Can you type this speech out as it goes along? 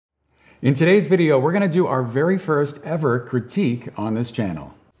In today's video, we're going to do our very first ever critique on this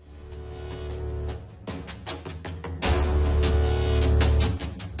channel.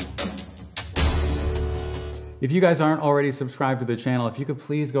 If you guys aren't already subscribed to the channel, if you could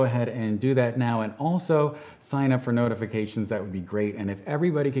please go ahead and do that now, and also sign up for notifications, that would be great. And if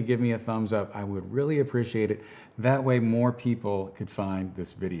everybody could give me a thumbs up, I would really appreciate it. That way more people could find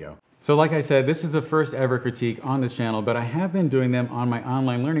this video. So like I said, this is the first ever critique on this channel, but I have been doing them on my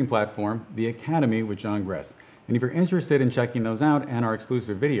online learning platform, The Academy with John Gress. And if you're interested in checking those out and our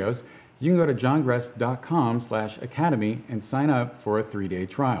exclusive videos, you can go to johngress.com/academy and sign up for a 3-day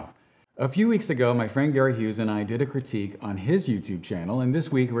trial. A few weeks ago, my friend Gary Hughes and I did a critique on his YouTube channel, and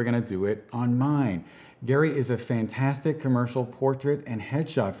this week we're going to do it on mine. Gary is a fantastic commercial portrait and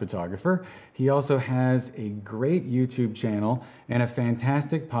headshot photographer. He also has a great YouTube channel and a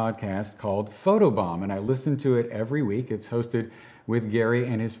fantastic podcast called Photobomb, and I listen to it every week. It's hosted with Gary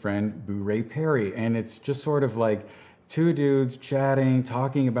and his friend Boo Ray Perry, and it's just sort of like two dudes chatting,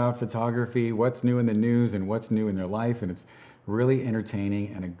 talking about photography, what's new in the news and what's new in their life, and it's really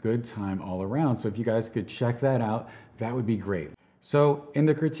entertaining and a good time all around. So if you guys could check that out, that would be great. So in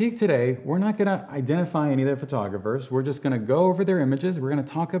the critique today, we're not going to identify any of the photographers. We're just going to go over their images. We're going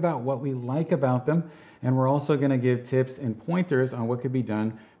to talk about what we like about them. And we're also going to give tips and pointers on what could be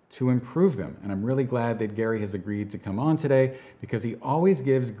done to improve them. And I'm really glad that Gary has agreed to come on today because he always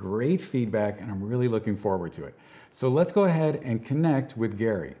gives great feedback, and I'm really looking forward to it. So let's go ahead and connect with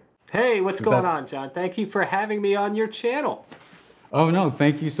Gary. Hey, what's going on, John? Thank you for having me on your channel. Oh no,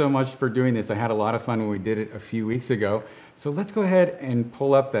 thank you so much for doing this. I had a lot of fun when we did it a few weeks ago. So let's go ahead and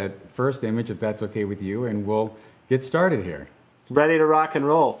pull up that first image, if that's okay with you, and we'll get started here. Ready to rock and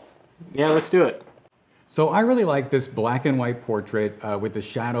roll. Yeah, let's do it. So I really like this black and white portrait with the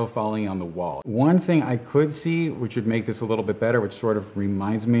shadow falling on the wall. One thing I could see, which would make this a little bit better, which sort of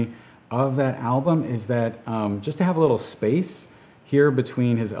reminds me of that album, is that just to have a little space here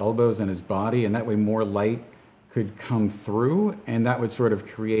between his elbows and his body, and that way more light could come through, and that would sort of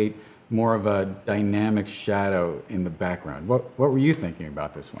create more of a dynamic shadow in the background. What were you thinking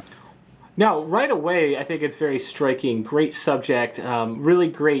about this one? Now, right away, I think it's very striking. Great subject, really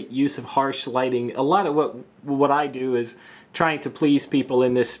great use of harsh lighting. A lot of what I do is trying to please people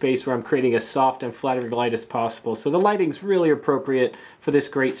in this space where I'm creating as soft and flattering light as possible. So the lighting's really appropriate for this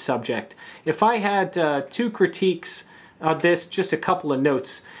great subject. If I had two critiques on this, just a couple of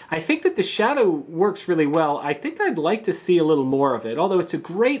notes. I think that the shadow works really well. I think I'd like to see a little more of it, although it's a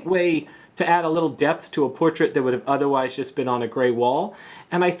great way to add a little depth to a portrait that would have otherwise just been on a gray wall.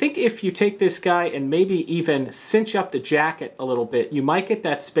 And I think if you take this guy and maybe even cinch up the jacket a little bit, you might get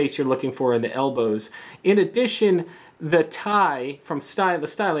that space you're looking for in the elbows. In addition, the tie, from the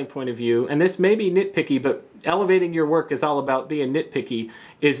styling point of view, and this may be nitpicky, but elevating your work is all about being nitpicky,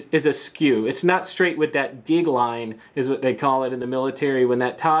 is askew. It's not straight with that gig line, is what they call it in the military, when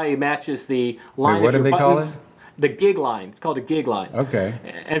that tie matches the line of your buttons. What do they call it? The gig line. It's called a gig line. Okay.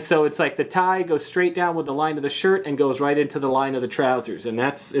 And so it's like the tie goes straight down with the line of the shirt and goes right into the line of the trousers. And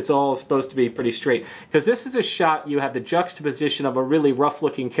it's all supposed to be pretty straight. Because this is a shot, you have the juxtaposition of a really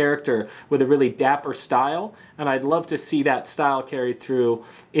rough-looking character with a really dapper style. And I'd love to see that style carried through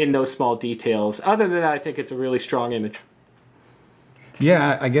in those small details. Other than that, I think it's a really strong image.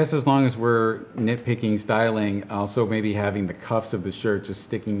 Yeah, I guess as long as we're nitpicking styling, also maybe having the cuffs of the shirt just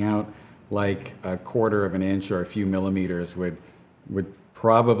sticking out like a quarter of an inch or a few millimeters would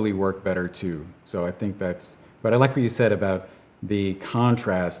probably work better too. So I think that's, but I like what you said about the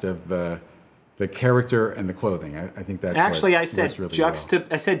contrast of the character and the clothing. I think that's actually what I said really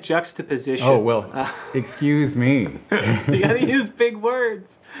I said juxtaposition. Oh well, excuse me. You gotta use big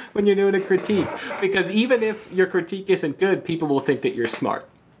words when you're doing a critique, because even if your critique isn't good, people will think that you're smart.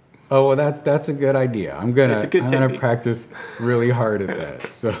 Oh, well, that's a good idea. I'm gonna practice really hard at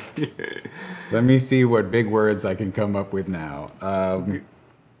that. So let me see what big words I can come up with now.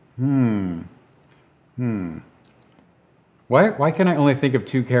 Why can I only think of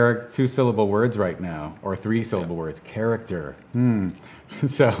two-syllable words right now, or three-syllable words? Character.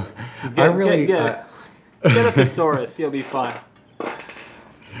 So I really get a thesaurus. You'll be fine.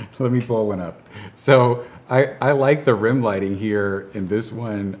 Let me pull one up. So I like the rim lighting here in this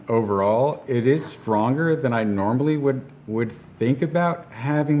one overall. It is stronger than I normally would think about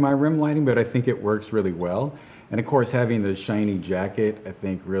having my rim lighting, but I think it works really well. And of course, having the shiny jacket, I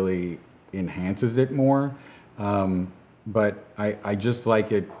think really enhances it more. But I just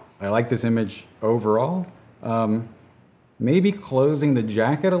like it. I like this image overall. Maybe closing the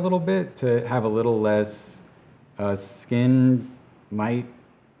jacket a little bit to have a little less skin might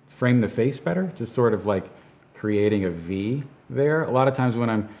frame the face better, just sort of like creating a V there. A lot of times when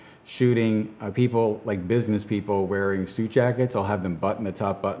I'm shooting people, like business people wearing suit jackets. I'll have them button the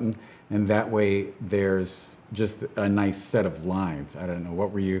top button, and that way there's just a nice set of lines. I don't know,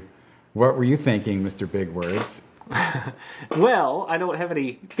 what were you thinking, Mr. Big Words? Well, I don't have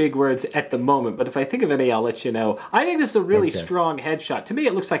any big words at the moment, but if I think of any, I'll let you know. I think this is a really strong headshot. To me,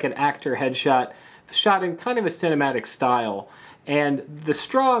 it looks like an actor headshot, shot in kind of a cinematic style. And the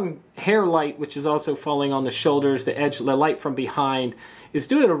strong hair light, which is also falling on the shoulders, the light from behind, is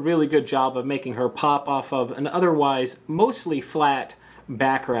doing a really good job of making her pop off of an otherwise mostly flat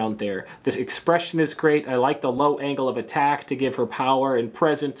background there. The expression is great. I like the low angle of attack to give her power and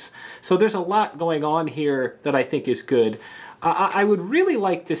presence. So there's a lot going on here that I think is good. I would really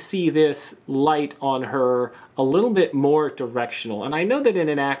like to see this light on her a little bit more directional. And I know that in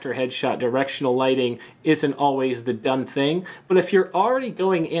an actor headshot, directional lighting isn't always the done thing. But if you're already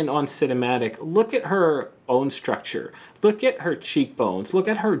going in on cinematic, look at her bone structure. Look at her cheekbones. Look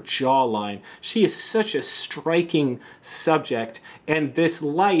at her jawline. She is such a striking subject. And this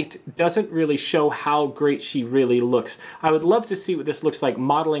light doesn't really show how great she really looks. I would love to see what this looks like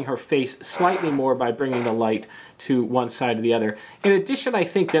modeling her face slightly more by bringing the light to one side or the other. In addition, I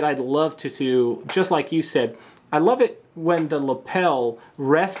think that I'd love to do, just like you said, I love it when the lapel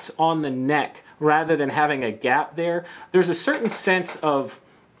rests on the neck rather than having a gap there. There's a certain sense of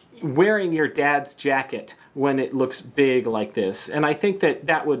wearing your dad's jacket when it looks big like this. And I think that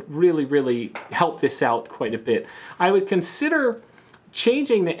that would really, really help this out quite a bit. I would consider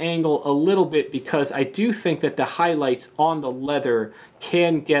changing the angle a little bit because I do think that the highlights on the leather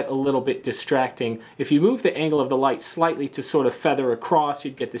can get a little bit distracting. If you move the angle of the light slightly to sort of feather across,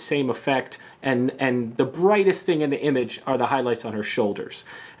 you'd get the same effect. And the brightest thing in the image are the highlights on her shoulders.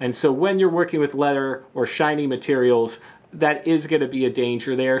 And so when you're working with leather or shiny materials, that is going to be a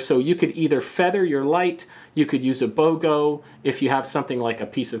danger there. So you could either feather your light, you could use a BOGO if you have something like a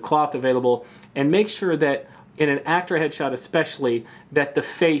piece of cloth available, and make sure that in an actor headshot especially, that the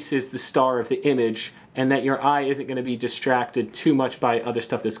face is the star of the image and that your eye isn't going to be distracted too much by other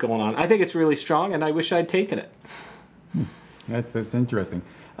stuff that's going on. I think it's really strong, and I wish I'd taken it. That's interesting.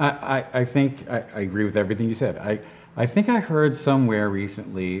 I think I agree with everything you said. I think I heard somewhere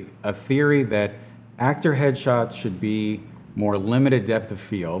recently a theory that actor headshots should be more limited depth of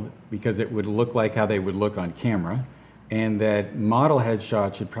field because it would look like how they would look on camera, and that model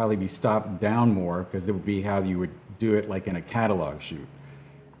headshots should probably be stopped down more because it would be how you would do it like in a catalog shoot.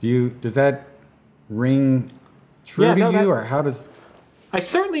 Does that ring true to you, or how does... I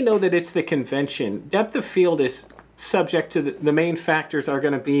certainly know that it's the convention. Depth of field is subject to the main factors are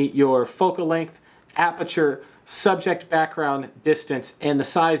going to be your focal length, aperture, subject background, distance, and the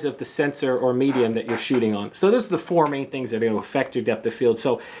size of the sensor or medium that you're shooting on. So those are the four main things that are going to affect your depth of field.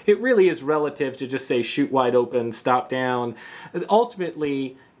 So it really is relative to just say shoot wide open, stop down.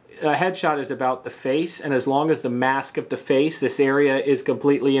 Ultimately, a headshot is about the face, and as long as the mask of the face, this area is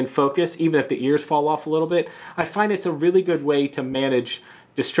completely in focus, even if the ears fall off a little bit, I find it's a really good way to manage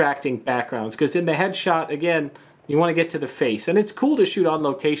distracting backgrounds. Because in the headshot, again, you want to get to the face. And it's cool to shoot on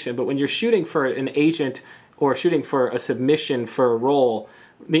location, but when you're shooting for an agent or shooting for a submission for a role,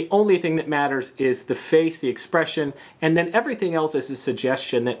 the only thing that matters is the face, the expression, and then everything else is a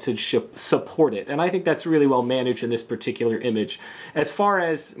suggestion that should support it. And I think that's really well managed in this particular image. As far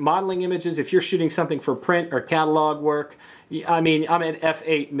as modeling images, if you're shooting something for print or catalog work, I mean, I'm at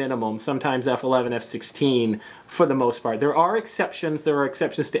f8 minimum, sometimes f11, f16 for the most part. There are exceptions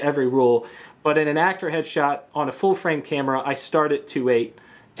to every rule, but in an actor headshot on a full frame camera, I start at 2.8.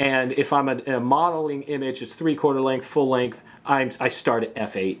 And if I'm in a modeling image, it's 3/4 length, full length, I start at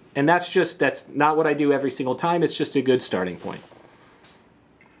f8. And that's not what I do every single time. It's just a good starting point.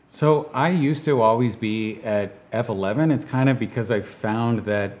 So I used to always be at f11. It's kind of because I found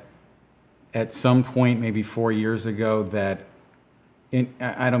that at some point, maybe 4 years ago, that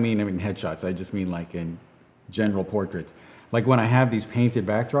I don't mean in headshots, I just mean like in general portraits. Like when I have these painted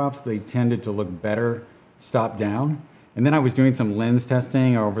backdrops, they tended to look better stopped down. And then I was doing some lens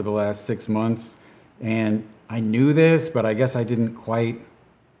testing over the last 6 months, and I knew this, but I guess I didn't quite,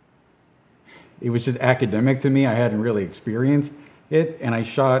 it was just academic to me. I hadn't really experienced it, and I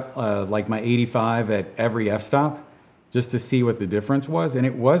shot like my 85 at every f-stop just to see what the difference was, and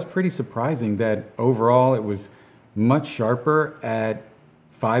it was pretty surprising that overall it was much sharper at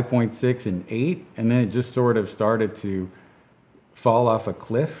 5.6 and 8, and then it just sort of started to fall off a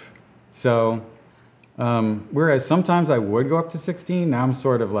cliff. So whereas sometimes I would go up to 16, now I'm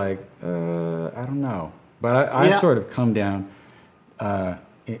sort of like, I don't know. But I've sort of come down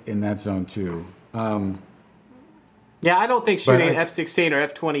in that zone too. Yeah, I don't think shooting But F-16 or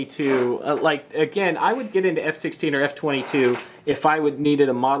F-22, like, again, I would get into F-16 or F-22 if I would needed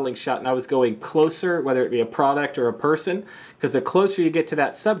a modeling shot and I was going closer, whether it be a product or a person, because the closer you get to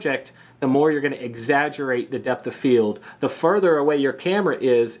that subject, the more you're going to exaggerate the depth of field. The further away your camera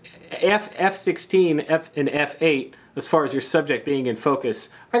is, F-16 and F-8, as far as your subject being in focus,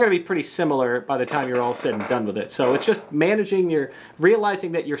 are going to be pretty similar by the time you're all said and done with it. So it's just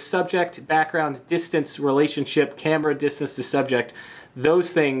realizing that your subject, background, distance, relationship, camera distance to subject,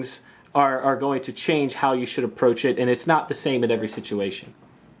 those things are going to change how you should approach it, and it's not the same in every situation.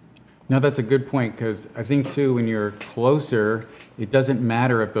 no, that's a good point, because I think too, when you're closer, it doesn't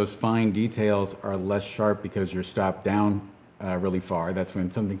matter if those fine details are less sharp because you're stopped down really far. That's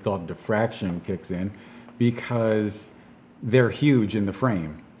when something called diffraction kicks in, because they're huge in the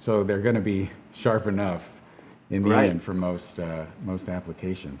frame, so they're going to be sharp enough in the end for most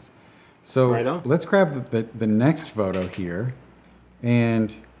applications. So let's grab the next photo here,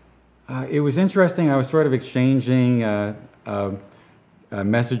 and it was interesting. I was sort of exchanging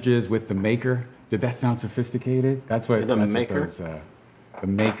messages with the maker. Did that sound sophisticated? That's what the maker. The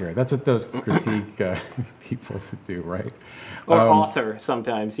maker. That's what those critique people to do, right? Or author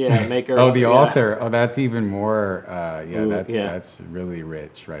sometimes, yeah. Maker. Oh, the author. Oh, that's even more. That's really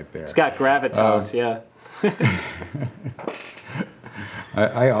rich right there. It's got gravitas, yeah.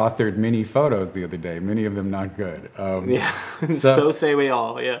 I authored many photos the other day. Many of them not good. So say we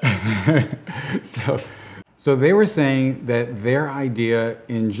all. Yeah. So they were saying that their idea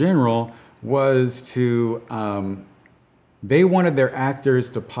in general was to. They wanted their actors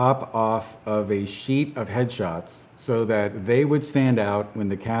to pop off of a sheet of headshots so that they would stand out when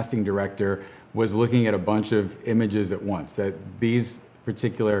the casting director was looking at a bunch of images at once, that these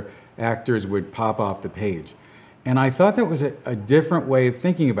particular actors would pop off the page. And I thought that was a different way of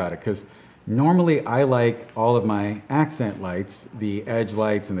thinking about it, because normally I like all of my accent lights, the edge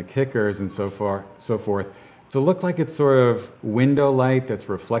lights and the kickers and so forth, to look like it's sort of window light that's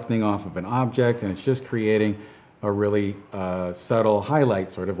reflecting off of an object, and it's just creating a really subtle highlight,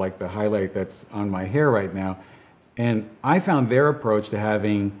 sort of like the highlight that's on my hair right now. And I found their approach to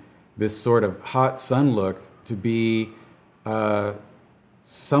having this sort of hot sun look to be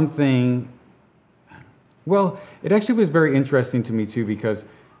something, well, it actually was very interesting to me too, because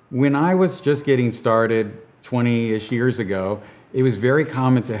when I was just getting started 20-ish years ago, it was very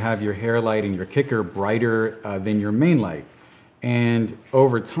common to have your hair light and your kicker brighter than your main light. And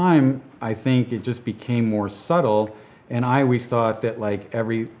over time, I think it just became more subtle, and I always thought that like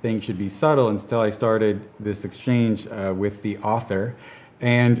everything should be subtle until I started this exchange with the author,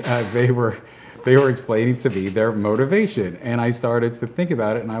 and they were explaining to me their motivation, and I started to think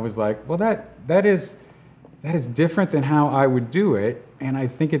about it, and I was like, well, that is different than how I would do it, and I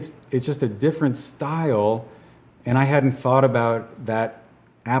think it's just a different style, and I hadn't thought about that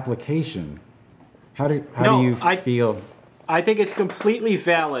application. How do you feel? I think it's completely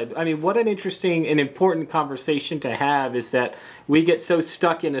valid. I mean, what an interesting and important conversation to have is that we get so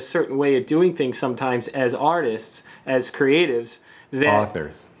stuck in a certain way of doing things sometimes as artists, as creatives, that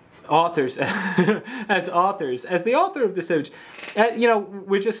authors, as the author of this image,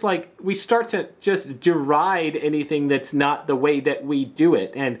 we're just like, we start to just deride anything that's not the way that we do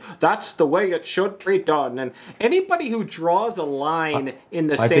it, and that's the way it should be done. And anybody who draws a line in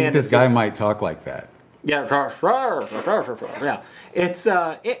the sand, I think this guy might talk like that. Yeah, yeah. It's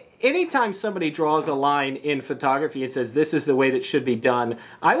anytime somebody draws a line in photography and says this is the way that should be done,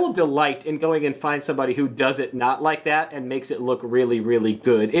 I will delight in going and find somebody who does it not like that and makes it look really, really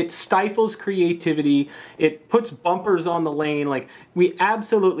good. It stifles creativity. It puts bumpers on the lane. Like, we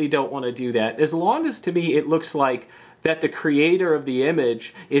absolutely don't want to do that. As long as, to me, it looks like that the creator of the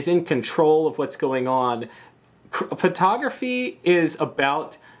image is in control of what's going on. Photography is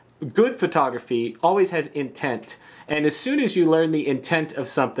about... Good photography always has intent, and as soon as you learn the intent of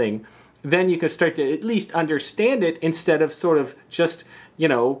something, then you can start to at least understand it instead of sort of just,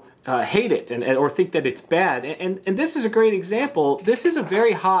 hate it or think that it's bad. And this is a great example. This is a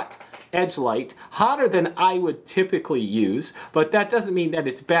very hot edge light, hotter than I would typically use, but that doesn't mean that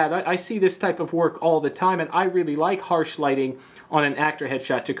it's bad. I see this type of work all the time, and I really like harsh lighting on an actor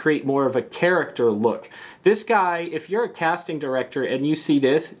headshot to create more of a character look. This guy, if you're a casting director and you see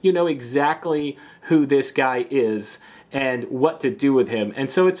this, you know exactly who this guy is and what to do with him. And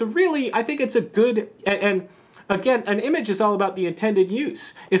so it's I think it's a good, and again, an image is all about the intended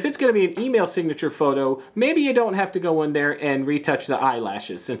use. If it's going to be an email signature photo, maybe you don't have to go in there and retouch the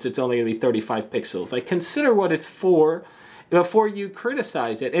eyelashes since it's only going to be 35 pixels. Like, consider what it's for before you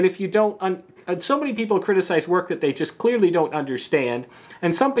criticize it. And if you don't so many people criticize work that they just clearly don't understand,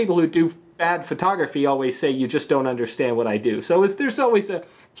 and some people who do bad photography always say you just don't understand what I do. So there's always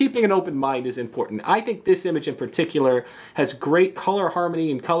keeping an open mind is important. I think this image in particular has great color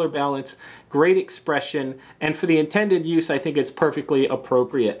harmony and color balance, great expression, and for the intended use, I think it's perfectly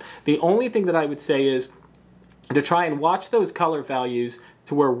appropriate. The only thing that I would say is to try and watch those color values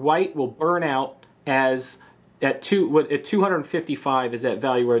to where white will burn out as at 255 is that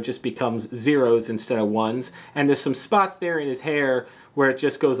value where it just becomes zeros instead of ones, and there's some spots there in his hair where it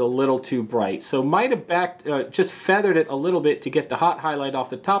just goes a little too bright. So might have just feathered it a little bit to get the hot highlight off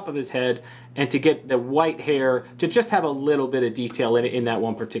the top of his head and to get the white hair to just have a little bit of detail in it in that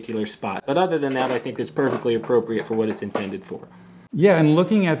one particular spot. But other than that, I think it's perfectly appropriate for what it's intended for. Yeah, and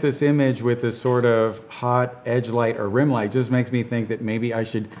looking at this image with this sort of hot edge light or rim light just makes me think that maybe I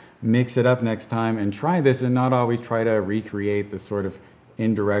should mix it up next time and try this and not always try to recreate the sort of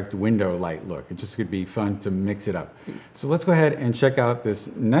indirect window light look. It just could be fun to mix it up. So let's go ahead and check out this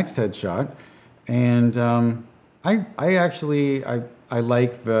next headshot. And I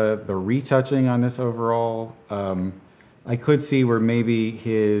like the retouching on this overall. I could see where maybe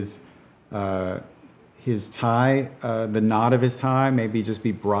his tie, the knot of his tie, maybe just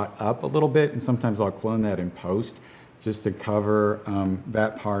be brought up a little bit, and sometimes I'll clone that in post just to cover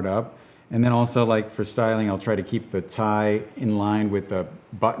that part up. And then also, like for styling, I'll try to keep the tie in line with the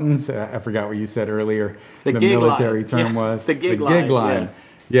buttons. I forgot what you said earlier. The military term was the gig line.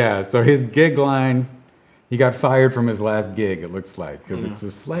 Yeah, so his gig line, he got fired from his last gig, it looks like, because it's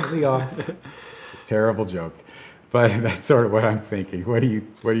a slightly off. Terrible joke. But that's sort of what I'm thinking. What do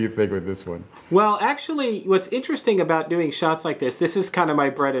you think with this one? Well, actually, what's interesting about doing shots like this is kind of my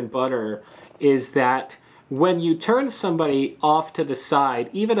bread and butter, is that when you turn somebody off to the side,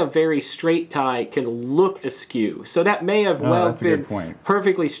 even a very straight tie can look askew. So that may have been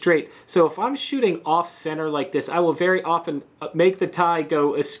perfectly straight. So if I'm shooting off center like this, I will very often make the tie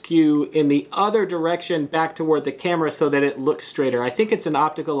go askew in the other direction back toward the camera so that it looks straighter. I think it's an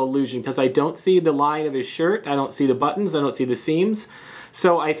optical illusion because I don't see the line of his shirt, I don't see the buttons, I don't see the seams.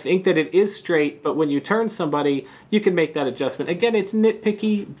 So I think that it is straight, but when you turn somebody, you can make that adjustment. Again, it's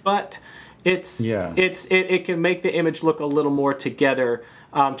nitpicky, but it can make the image look a little more together.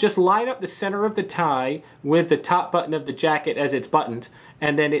 Just line up the center of the tie with the top button of the jacket as it's buttoned,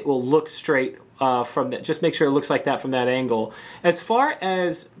 and then it will look straight from that. Just make sure it looks like that from that angle. As far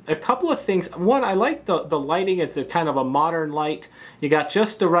as a couple of things, one, I like the lighting. It's a kind of a modern light. You got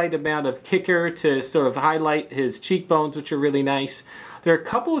just the right amount of kicker to sort of highlight his cheekbones, which are really nice. There are a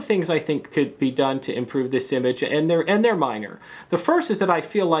couple of things I think could be done to improve this image, and they're minor. The first is that I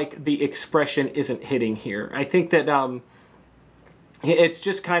feel like the expression isn't hitting here. I think that it's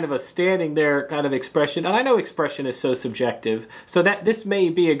just kind of a standing there kind of expression, and I know expression is so subjective, so that this may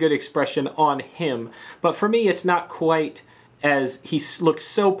be a good expression on him, but for me it's not quite as he looks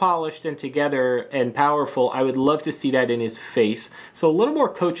so polished and together and powerful. I would love to see that in his face. So a little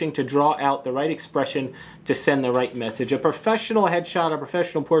more coaching to draw out the right expression to send the right message. A professional headshot, a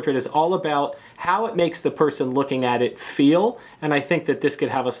professional portrait is all about how it makes the person looking at it feel, and I think that this could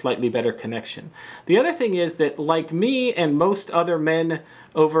have a slightly better connection. The other thing is that, like me and most other men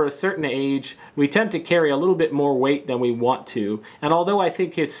over a certain age, we tend to carry a little bit more weight than we want to, and although I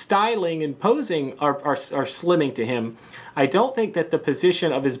think his styling and posing are slimming to him, I don't think that the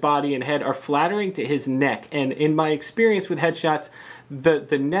position of his body and head are flattering to his neck. And in my experience with headshots,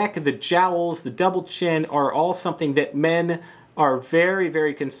 the neck, the jowls, the double chin are all something that men are very,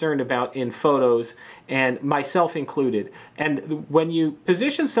 very concerned about in photos, and myself included. And when you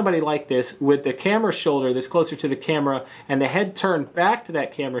position somebody like this with the camera shoulder that's closer to the camera and the head turned back to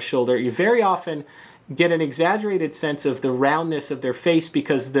that camera shoulder, you very often get an exaggerated sense of the roundness of their face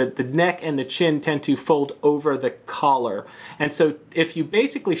because the neck and the chin tend to fold over the collar. And so if you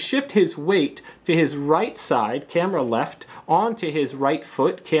basically shift his weight to his right side, camera left, onto his right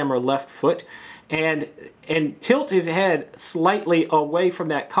foot, camera left foot, and tilt his head slightly away from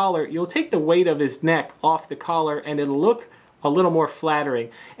that collar, you'll take the weight of his neck off the collar and it'll look a little more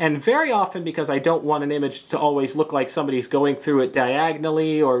flattering. And very often, because I don't want an image to always look like somebody's going through it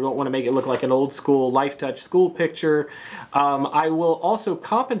diagonally, or don't want to make it look like an old school Life Touch school picture, I will also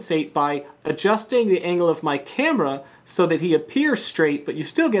compensate by adjusting the angle of my camera so that he appears straight, but you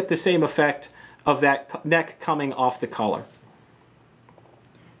still get the same effect of that neck coming off the collar.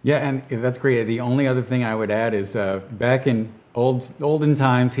 Yeah, and that's great. The only other thing I would add is back in olden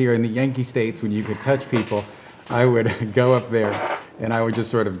times here in the Yankee States, when you could touch people, I would go up there and I would just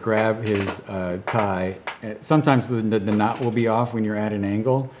sort of grab his tie. Sometimes the knot will be off when you're at an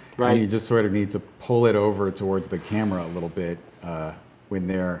angle, and you just sort of need to pull it over towards the camera a little bit when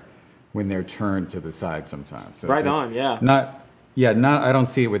they're when they're turned to the side sometimes. So right on, yeah. Not. I don't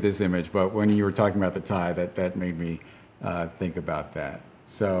see it with this image, but when you were talking about the tie, that made me think about that.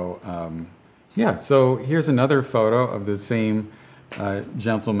 So so here's another photo of the same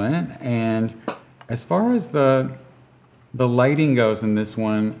gentleman, and as far as the lighting goes in this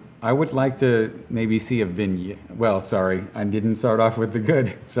one, I would like to maybe see a vignette. Well, sorry, I didn't start off with the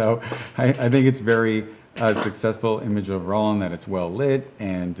good. So I think it's very successful image overall, and that it's well lit,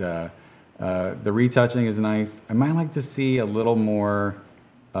 and the retouching is nice. I might like to see a little more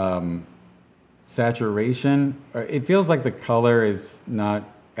saturation. It feels like the color is not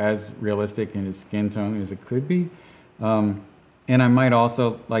as realistic in his skin tone as it could be. And I might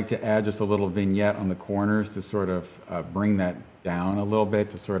also like to add just a little vignette on the corners to sort of bring that down a little bit,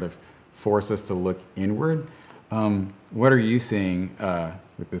 to sort of force us to look inward. What are you seeing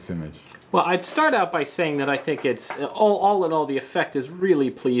with this image? Well, I'd start out by saying that I think it's, all in all, the effect is really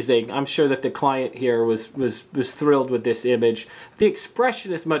pleasing. I'm sure that the client here was thrilled with this image. The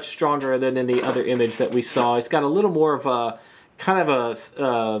expression is much stronger than in the other image that we saw. It's got a little more of a, kind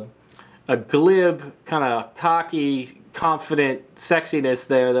of a glib, kind of cocky, confident sexiness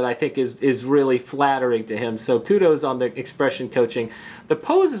there that I think is really flattering to him. So kudos on the expression coaching. The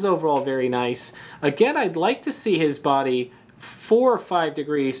pose is overall very nice. Again, I'd like to see his body 4 or 5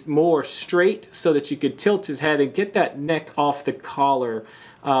 degrees more straight so that you could tilt his head and get that neck off the collar.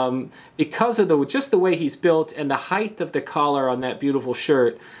 Because of just the way he's built and the height of the collar on that beautiful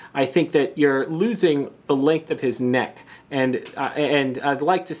shirt, I think that you're losing the length of his neck. And I'd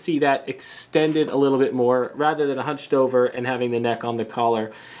like to see that extended a little bit more rather than hunched over and having the neck on the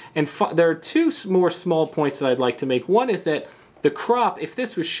collar. And there are 2 more small points that I'd like to make. One is that the crop, if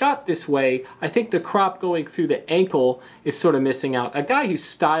this was shot this way, I think the crop going through the ankle is sort of missing out. A guy who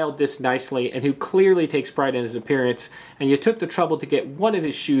styled this nicely and who clearly takes pride in his appearance, and you took the trouble to get one of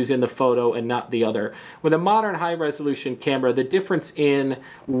his shoes in the photo and not the other. With a modern high-resolution camera, the difference in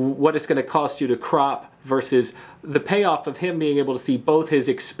what it's going to cost you to crop versus the payoff of him being able to see both his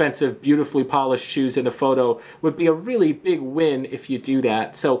expensive, beautifully polished shoes in the photo would be a really big win if you do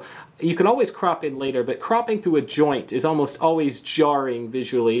that. So you can always crop in later, but cropping through a joint is almost always jarring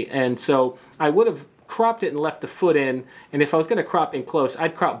visually, and so I would have cropped it and left the foot in, and if I was going to crop in close,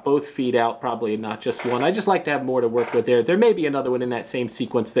 I'd crop both feet out probably, not just one. I just like to have more to work with there. There may be another one in that same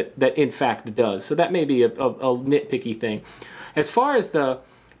sequence that in fact does, so that may be a nitpicky thing. As far as the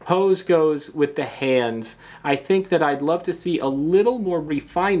pose goes with the hands, I think that I'd love to see a little more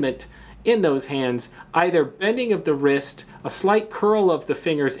refinement in those hands, either bending of the wrist, a slight curl of the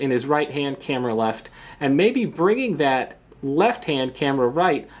fingers in his right hand, camera left, and maybe bringing that left hand, camera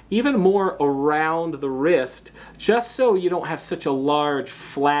right, even more around the wrist, just so you don't have such a large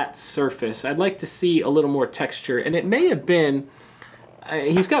flat surface. I'd like to see a little more texture, and it may have been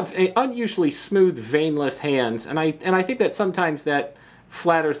he's got unusually smooth, veinless hands, and I think that sometimes that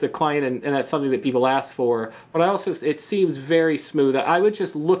flatters the client, and that's something that people ask for. But I also, it seems very smooth. I would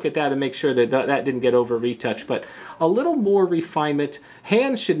just look at that and make sure that that didn't get over retouched. But a little more refinement.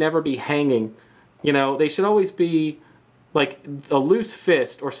 Hands should never be hanging. You know, they should always be like a loose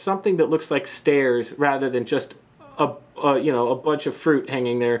fist or something that looks like stairs rather than just a bunch of fruit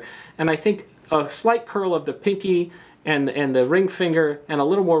hanging there. And I think a slight curl of the pinky and the ring finger and a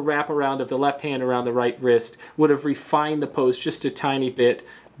little more wraparound of the left hand around the right wrist would have refined the pose just a tiny bit.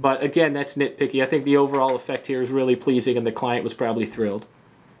 But again, that's nitpicky. I think the overall effect here is really pleasing, and the client was probably thrilled.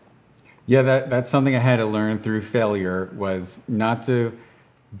 Yeah, that's something I had to learn through failure, was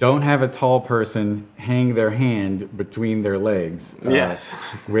don't have a tall person hang their hand between their legs. Yes.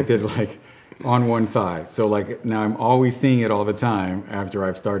 With it like on one thigh. So like now I'm always seeing it all the time after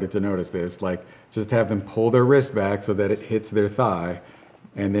I've started to notice this, like just have them pull their wrist back so that it hits their thigh,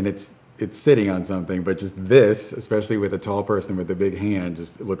 and then it's sitting on something. But just this, especially with a tall person with a big hand,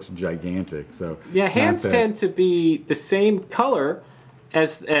 just it looks gigantic. So yeah, hands tend to be the same color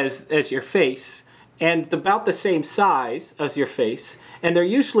as your face, and about the same size as your face, and they're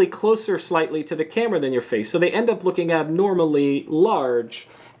usually closer slightly to the camera than your face, so they end up looking abnormally large.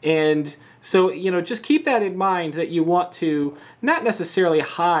 And so, you know, just keep that in mind, that you want to not necessarily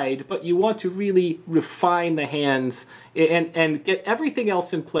hide, but you want to really refine the hands and get everything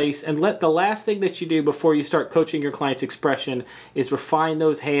else in place, and let the last thing that you do before you start coaching your client's expression is refine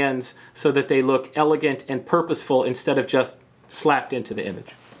those hands so that they look elegant and purposeful instead of just slapped into the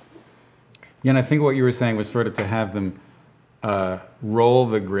image. Yeah, and I think what you were saying was sort of to have them roll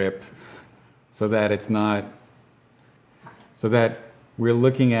the grip so that it's not, so that we're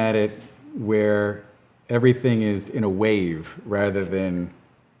looking at it where everything is in a wave rather than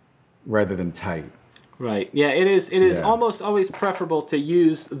tight. Right. Yeah, it is. It is Yeah. almost always preferable to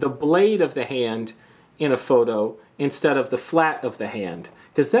use the blade of the hand in a photo instead of the flat of the hand,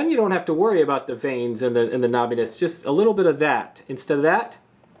 because then you don't have to worry about the veins and the knobbiness. Just a little bit of that instead of that.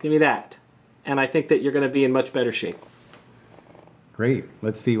 Give me that, and I think that you're going to be in much better shape. Great.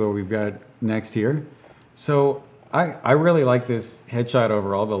 Let's see what we've got next here. So I really like this headshot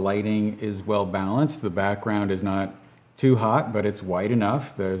overall. The lighting is well balanced. The background is not too hot, but it's white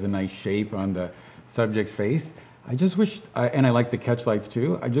enough. There's a nice shape on the subject's face. I just wish, and I like the catch lights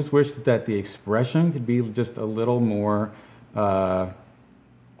too, I just wish that the expression could be just a little more, perhaps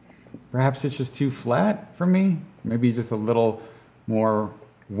it's just too flat for me. Maybe just a little more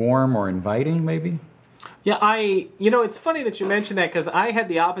warm or inviting, maybe. Yeah, it's funny that you mentioned that, because I had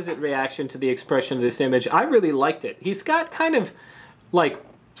the opposite reaction to the expression of this image. I really liked it. He's got kind of like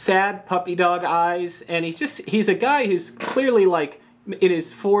sad puppy dog eyes, and he's a guy who's clearly like in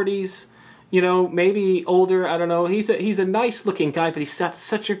his 40s, maybe older, I don't know. He's a nice looking guy, but he's got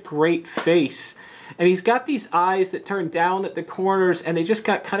such a great face. And he's got these eyes that turn down at the corners, and they just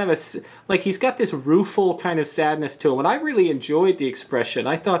got kind of he's got this rueful kind of sadness to him. And I really enjoyed the expression.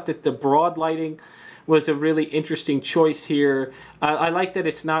 I thought that the broad lighting was a really interesting choice here. I like that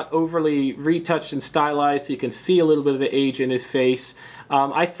it's not overly retouched and stylized, so you can see a little bit of the age in his face.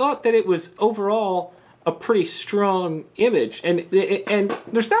 I thought that it was overall a pretty strong image, and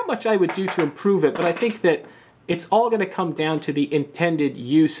there's not much I would do to improve it, but I think that it's all going to come down to the intended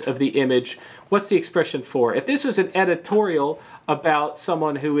use of the image. What's the expression for? If this was an editorial about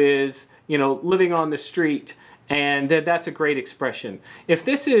someone who is, living on the street, and that's a great expression. If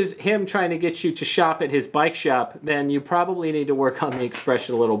this is him trying to get you to shop at his bike shop, then you probably need to work on the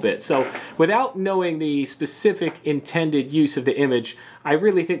expression a little bit. So without knowing the specific intended use of the image, I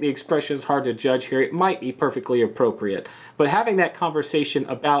really think the expression is hard to judge here. It might be perfectly appropriate. But having that conversation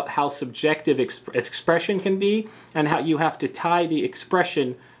about how subjective expression can be and how you have to tie the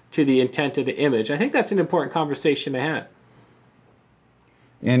expression to the intent of the image, I think that's an important conversation to have.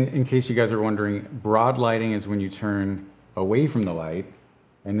 And in case you guys are wondering, broad lighting is when you turn away from the light,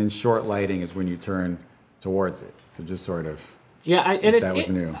 and then short lighting is when you turn towards it. So just sort of, that was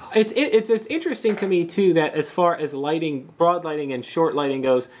new. It's interesting to me too that as far as lighting, broad lighting and short lighting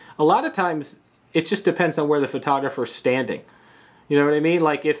goes, a lot of times it just depends on where the photographer's standing. You know what I mean?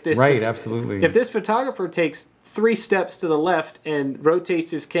 Like if this absolutely. If this photographer takes 3 steps to the left and rotates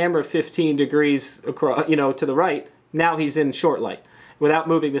his camera 15 degrees across, to the right, now he's in short light, without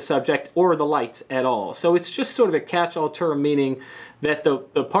moving the subject or the lights at all. So it's just sort of a catch-all term, meaning that the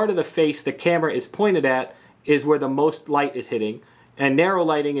part of the face the camera is pointed at is where the most light is hitting, and narrow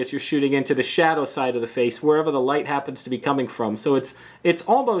lighting is you're shooting into the shadow side of the face, wherever the light happens to be coming from. So it's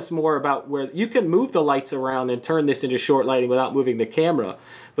almost more about where you can move the lights around and turn this into short lighting without moving the camera,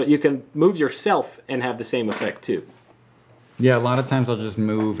 but you can move yourself and have the same effect too. Yeah, a lot of times I'll just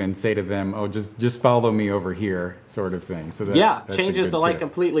move and say to them, "Oh, just follow me over here," sort of thing. So that's changes the light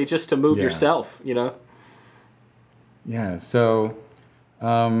completely just to move yourself. Yeah. So,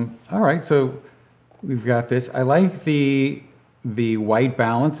 all right. So we've got this. I like the white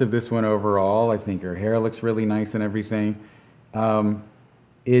balance of this one overall. I think her hair looks really nice and everything.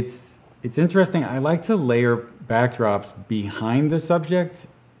 It's interesting. I like to layer backdrops behind the subject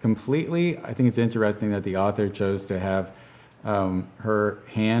completely. I think it's interesting that the author chose to have her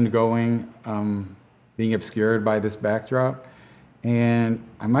hand going, being obscured by this backdrop. And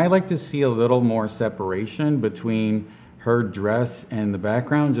I might like to see a little more separation between her dress and the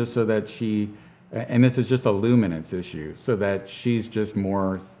background, just so that and this is just a luminance issue, so that she's just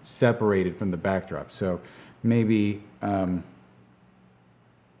more separated from the backdrop. So maybe, I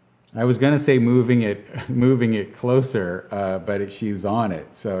was gonna say moving it closer, but she's on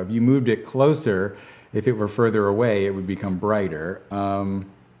it. So if you moved it closer, if it were further away, it would become brighter.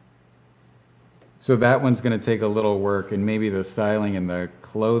 So that one's going to take a little work, and maybe the styling and the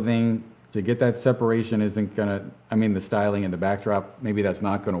clothing to get that separation isn't going to, the styling and the backdrop, maybe that's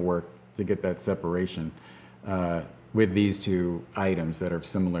not going to work to get that separation with these two items that are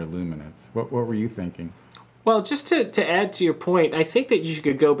similar luminance. What were you thinking? Well, just to add to your point, I think that you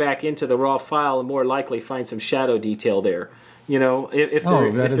could go back into the raw file and more likely find some shadow detail there. If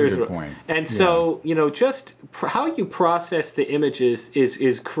there's a good point. And so, just how you process the images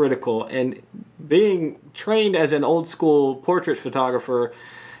is critical. And being trained as an old school portrait photographer,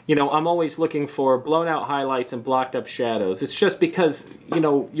 I'm always looking for blown out highlights and blocked up shadows. It's just because,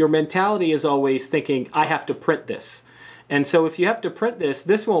 your mentality is always thinking, I have to print this. And so if you have to print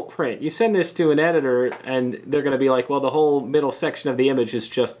this won't print. You send this to an editor and they're going to be like, well, the whole middle section of the image is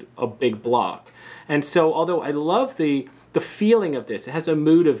just a big block. And so although I love the the feeling of this. It has a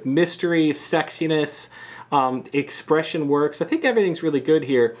mood of mystery, sexiness, expression works. I think everything's really good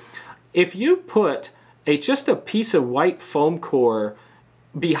here. If you put just a piece of white foam core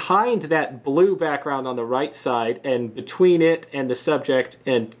behind that blue background on the right side and between it and the subject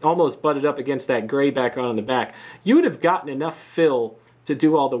and almost butted up against that gray background on the back, you would have gotten enough fill to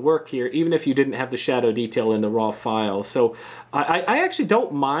do all the work here, even if you didn't have the shadow detail in the raw file. So I actually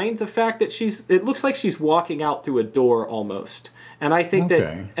don't mind the fact that it looks like she's walking out through a door almost. And I think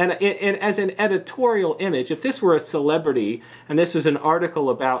that, and as an editorial image, if this were a celebrity and this was an article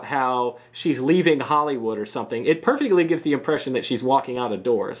about how she's leaving Hollywood or something, it perfectly gives the impression that she's walking out a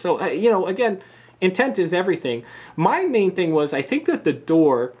door. So, again, intent is everything. My main thing was, I think that the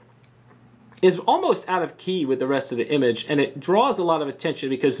door is almost out of key with the rest of the image, and it draws a lot of attention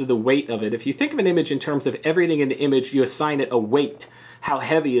because of the weight of it. If you think of an image in terms of everything in the image, you assign it a weight. How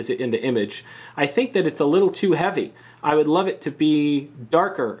heavy is it in the image? I think that it's a little too heavy. I would love it to be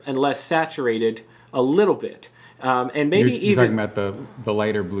darker and less saturated a little bit. And maybe you're talking about the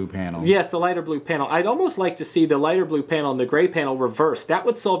lighter blue panel. Yes, the lighter blue panel. I'd almost like to see the lighter blue panel and the gray panel reversed. That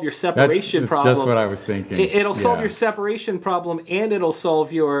would solve your separation problem. That's just what I was thinking. It'll solve your separation problem, and it'll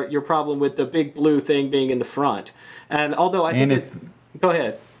solve your problem with the big blue thing being in the front. And although I think go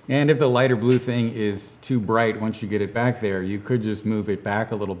ahead. And if the lighter blue thing is too bright once you get it back there, you could just move it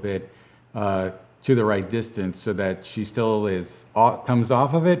back a little bit to the right distance so that she still comes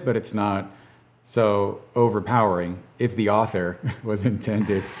off of it, but it's not so overpowering if the author was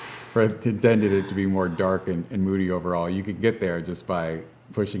intended it to be more dark and moody overall. You could get there just by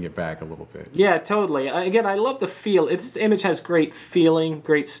pushing it back a little bit. Yeah, totally. Again, I love the feel. This image has great feeling,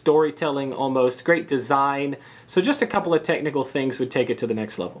 great storytelling almost, great design. So just a couple of technical things would take it to the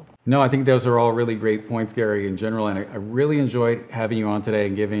next level. No, I think those are all really great points, Gary, in general. And I really enjoyed having you on today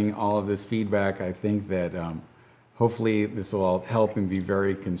and giving all of this feedback. I think that hopefully this will all help and be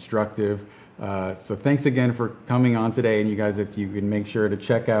very constructive. So thanks again for coming on today. And you guys, if you can make sure to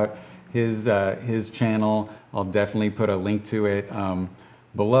check out his channel, I'll definitely put a link to it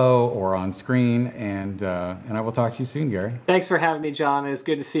below or on screen, and I will talk to you soon, Gary. Thanks for having me, John. It's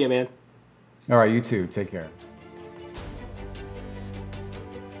good to see you, man. All right, you too. Take care.